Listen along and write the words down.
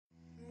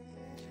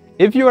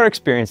If you are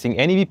experiencing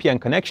any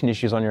VPN connection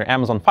issues on your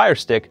Amazon Fire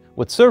Stick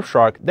with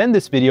Surfshark, then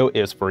this video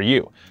is for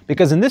you.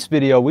 Because in this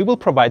video, we will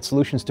provide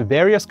solutions to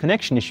various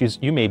connection issues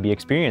you may be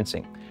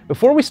experiencing.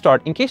 Before we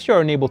start, in case you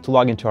are unable to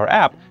log into our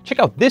app, check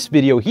out this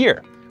video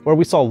here, where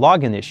we solve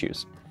login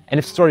issues. And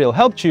if this tutorial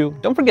helped you,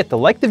 don't forget to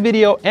like the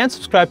video and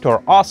subscribe to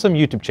our awesome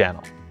YouTube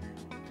channel.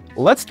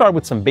 Let's start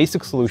with some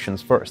basic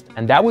solutions first,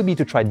 and that would be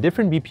to try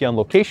different VPN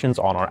locations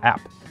on our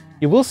app.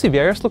 You will see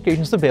various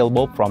locations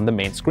available from the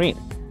main screen.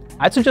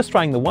 I'd suggest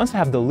trying the ones that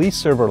have the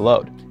least server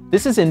load.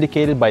 This is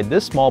indicated by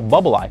this small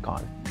bubble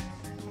icon.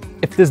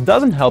 If this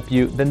doesn't help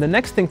you, then the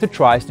next thing to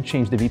try is to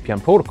change the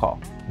VPN protocol.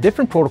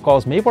 Different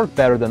protocols may work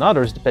better than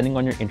others depending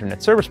on your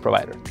internet service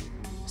provider.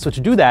 So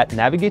to do that,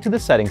 navigate to the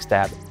Settings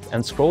tab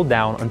and scroll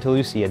down until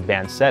you see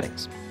Advanced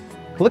Settings.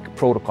 Click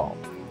Protocol.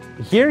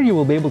 Here you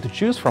will be able to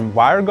choose from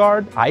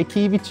WireGuard,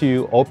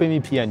 IPv2,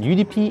 OpenVPN,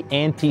 UDP,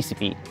 and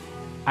TCP.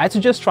 I'd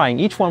suggest trying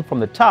each one from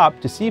the top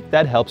to see if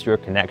that helps your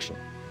connection.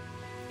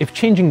 If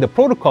changing the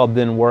protocol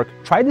didn't work,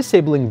 try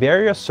disabling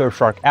various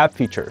Surfshark app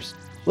features.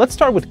 Let's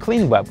start with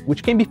Clean Web,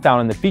 which can be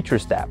found in the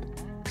Features tab.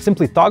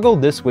 Simply toggle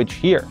this switch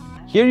here.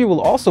 Here you will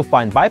also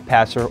find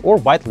Bypasser or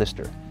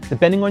Whitelister,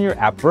 depending on your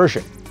app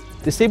version.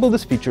 Disable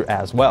this feature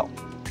as well.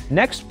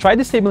 Next, try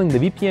disabling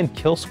the VPN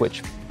kill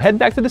switch. Head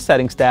back to the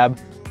Settings tab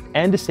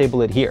and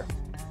disable it here.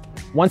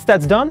 Once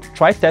that's done,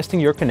 try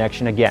testing your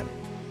connection again.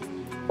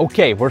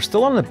 Okay, we're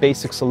still on the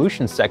basic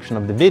solutions section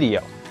of the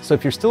video, so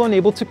if you're still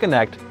unable to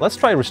connect, let's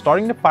try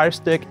restarting the Fire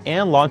Stick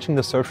and launching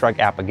the Surfshark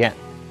app again.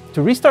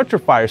 To restart your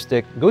Fire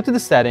Stick, go to the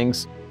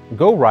Settings,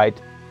 go right,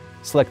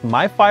 select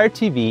My Fire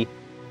TV,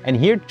 and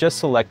here just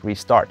select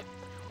Restart.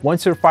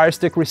 Once your Fire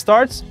Stick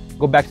restarts,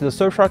 go back to the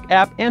Surfshark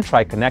app and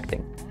try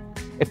connecting.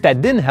 If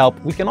that didn't help,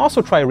 we can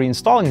also try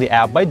reinstalling the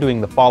app by doing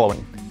the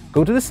following.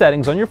 Go to the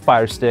settings on your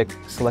Fire Stick,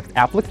 select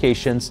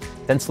Applications,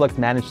 then select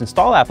Manage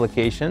Install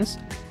Applications,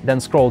 then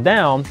scroll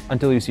down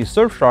until you see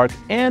Surfshark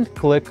and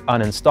click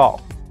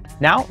Uninstall.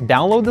 Now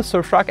download the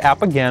Surfshark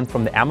app again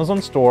from the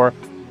Amazon store,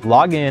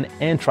 log in,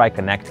 and try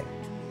connecting.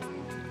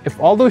 If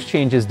all those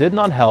changes did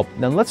not help,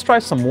 then let's try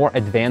some more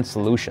advanced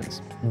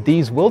solutions.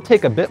 These will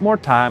take a bit more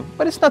time,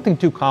 but it's nothing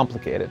too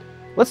complicated.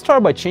 Let's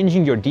start by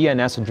changing your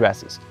DNS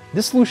addresses.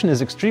 This solution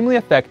is extremely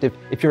effective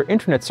if your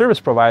internet service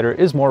provider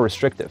is more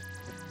restrictive.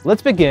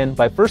 Let's begin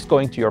by first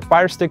going to your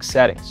Fire Stick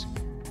settings,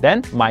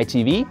 then My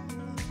TV,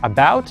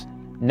 About,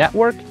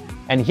 Network,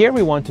 and here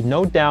we want to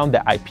note down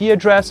the IP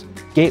address,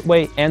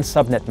 gateway, and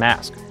subnet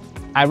mask.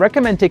 I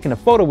recommend taking a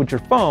photo with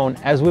your phone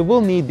as we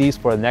will need these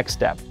for the next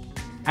step.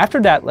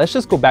 After that, let's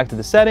just go back to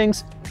the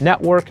settings,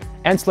 network,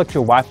 and select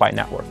your Wi-Fi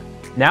network.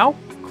 Now,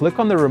 click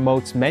on the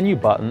Remotes menu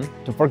button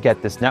to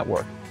forget this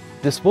network.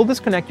 This will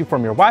disconnect you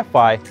from your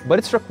Wi-Fi, but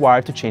it's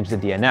required to change the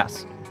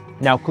DNS.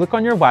 Now click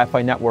on your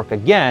Wi-Fi network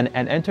again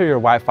and enter your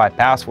Wi-Fi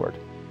password.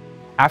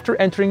 After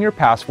entering your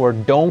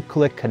password, don't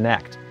click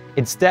Connect.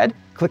 Instead,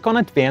 click on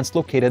Advanced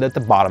located at the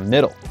bottom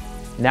middle.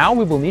 Now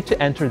we will need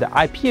to enter the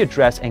IP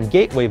address and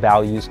gateway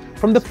values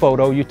from the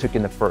photo you took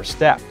in the first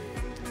step.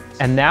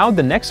 And now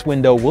the next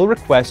window will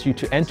request you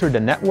to enter the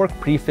network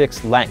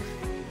prefix length.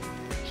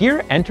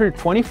 Here, enter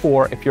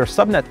 24 if your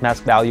subnet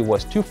mask value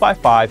was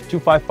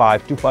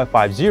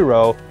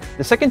 255.255.255.0.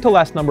 The second to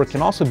last number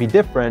can also be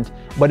different,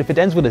 but if it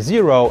ends with a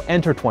 0,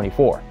 enter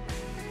 24.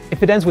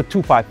 If it ends with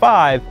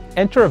 255,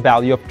 enter a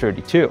value of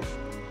 32.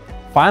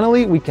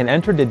 Finally, we can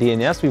enter the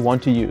DNS we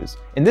want to use.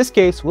 In this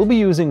case, we'll be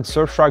using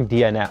Surfshark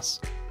DNS.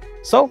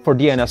 So for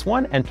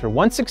DNS1, enter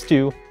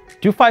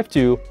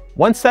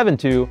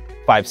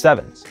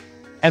 162.252.172.57.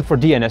 And for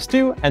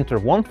DNS2, enter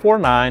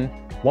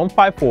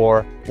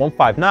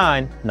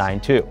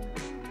 149.154.159.92.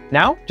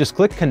 Now, just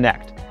click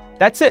Connect.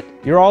 That's it,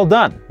 you're all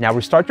done. Now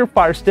restart your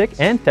Fire Stick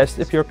and test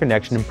if your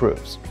connection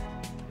improves.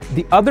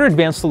 The other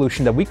advanced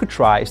solution that we could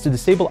try is to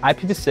disable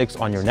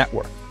IPv6 on your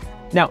network.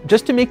 Now,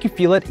 just to make you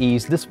feel at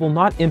ease, this will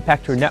not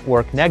impact your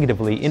network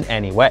negatively in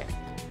any way.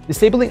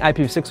 Disabling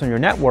IPv6 on your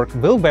network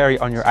will vary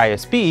on your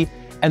ISP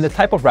and the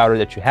type of router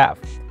that you have.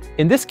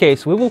 In this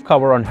case, we will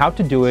cover on how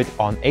to do it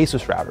on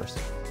ASUS routers.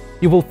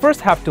 You will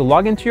first have to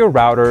log into your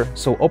router,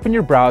 so open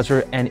your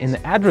browser and in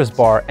the address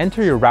bar,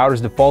 enter your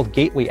router's default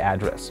gateway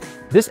address.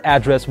 This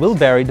address will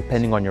vary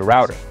depending on your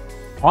router.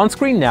 On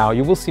screen now,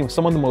 you will see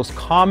some of the most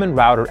common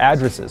router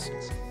addresses.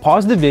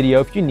 Pause the video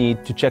if you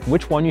need to check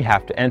which one you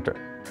have to enter.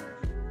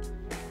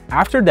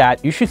 After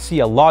that, you should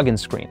see a login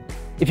screen.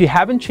 If you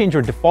haven't changed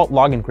your default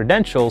login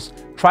credentials,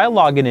 try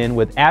logging in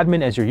with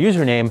admin as your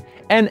username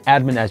and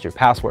admin as your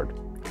password.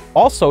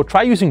 Also,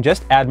 try using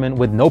just admin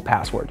with no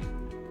password.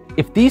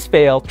 If these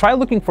fail, try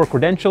looking for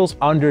credentials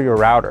under your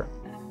router.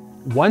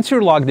 Once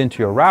you're logged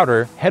into your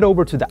router, head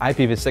over to the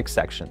IPv6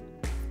 section.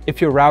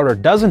 If your router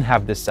doesn't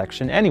have this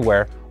section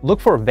anywhere, look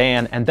for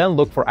WAN and then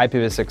look for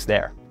IPv6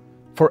 there.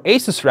 For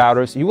ASUS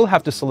routers, you will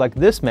have to select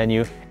this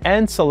menu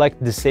and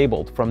select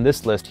Disabled from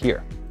this list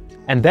here.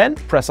 And then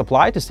press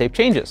Apply to save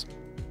changes.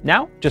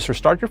 Now, just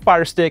restart your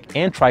Fire Stick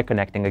and try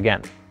connecting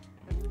again.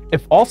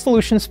 If all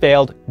solutions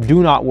failed,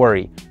 do not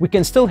worry. We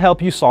can still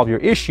help you solve your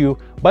issue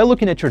by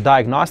looking at your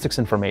diagnostics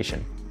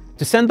information.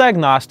 To send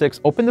diagnostics,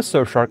 open the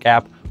Surfshark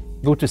app,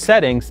 go to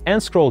Settings,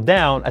 and scroll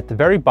down at the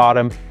very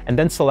bottom, and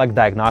then select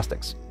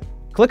Diagnostics.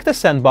 Click the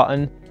Send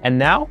button, and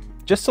now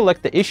just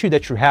select the issue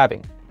that you're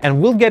having,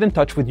 and we'll get in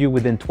touch with you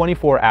within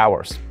 24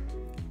 hours.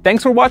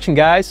 Thanks for watching,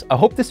 guys. I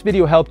hope this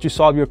video helped you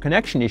solve your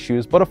connection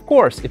issues, but of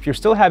course, if you're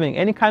still having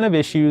any kind of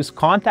issues,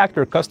 contact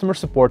our customer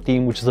support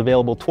team, which is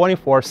available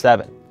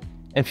 24/7.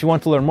 And if you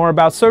want to learn more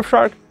about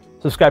Surfshark,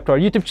 subscribe to our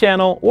YouTube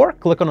channel or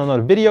click on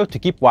another video to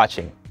keep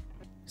watching.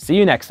 See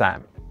you next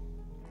time.